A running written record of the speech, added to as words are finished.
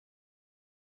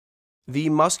The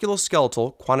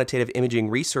Musculoskeletal Quantitative Imaging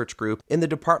Research Group in the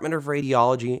Department of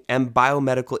Radiology and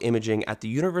Biomedical Imaging at the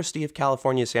University of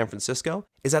California, San Francisco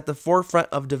is at the forefront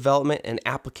of development and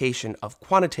application of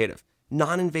quantitative,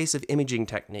 non-invasive imaging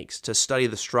techniques to study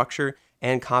the structure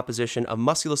and composition of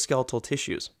musculoskeletal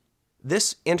tissues.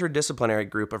 This interdisciplinary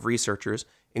group of researchers,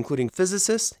 including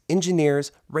physicists,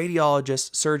 engineers,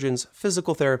 radiologists, surgeons,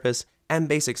 physical therapists, and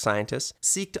basic scientists,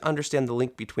 seek to understand the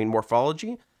link between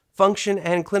morphology, function,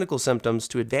 and clinical symptoms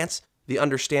to advance the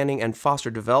understanding and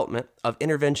foster development of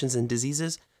interventions in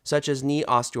diseases such as knee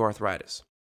osteoarthritis.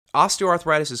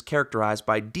 Osteoarthritis is characterized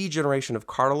by degeneration of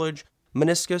cartilage,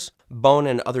 meniscus, bone,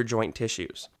 and other joint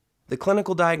tissues. The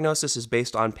clinical diagnosis is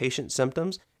based on patient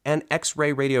symptoms and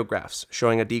X-ray radiographs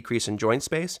showing a decrease in joint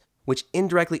space, which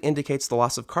indirectly indicates the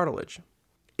loss of cartilage.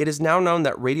 It is now known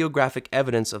that radiographic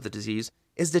evidence of the disease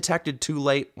is detected too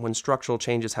late when structural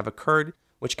changes have occurred,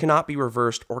 which cannot be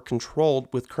reversed or controlled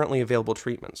with currently available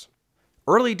treatments.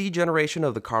 Early degeneration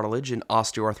of the cartilage in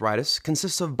osteoarthritis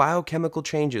consists of biochemical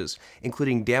changes,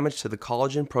 including damage to the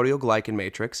collagen proteoglycan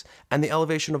matrix and the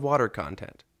elevation of water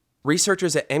content.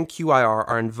 Researchers at MQIR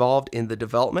are involved in the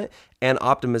development and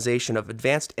optimization of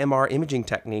advanced MR imaging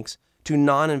techniques to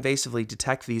non-invasively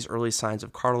detect these early signs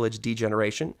of cartilage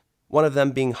degeneration, one of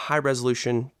them being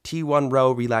high-resolution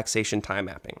T1-row relaxation time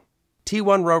mapping.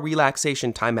 T1-row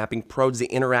relaxation time mapping probes the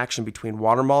interaction between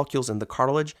water molecules in the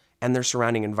cartilage and their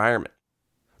surrounding environment.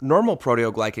 Normal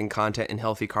proteoglycan content in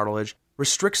healthy cartilage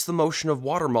restricts the motion of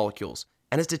water molecules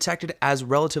and is detected as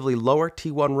relatively lower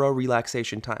T1-row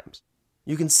relaxation times.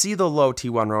 You can see the low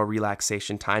T1-row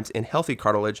relaxation times in healthy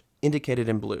cartilage indicated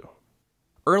in blue.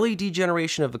 Early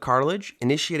degeneration of the cartilage,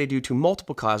 initiated due to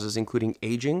multiple causes including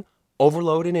aging,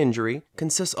 overload, and injury,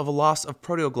 consists of a loss of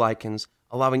proteoglycans,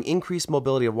 allowing increased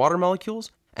mobility of water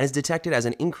molecules, and is detected as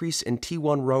an increase in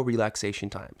T1-row relaxation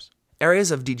times.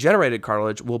 Areas of degenerated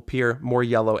cartilage will appear more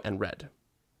yellow and red.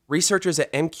 Researchers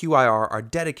at MQIR are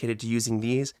dedicated to using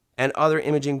these and other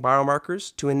imaging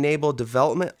biomarkers to enable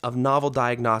development of novel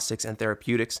diagnostics and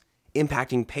therapeutics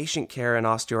impacting patient care in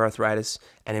osteoarthritis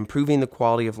and improving the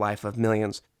quality of life of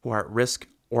millions who are at risk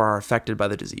or are affected by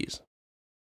the disease.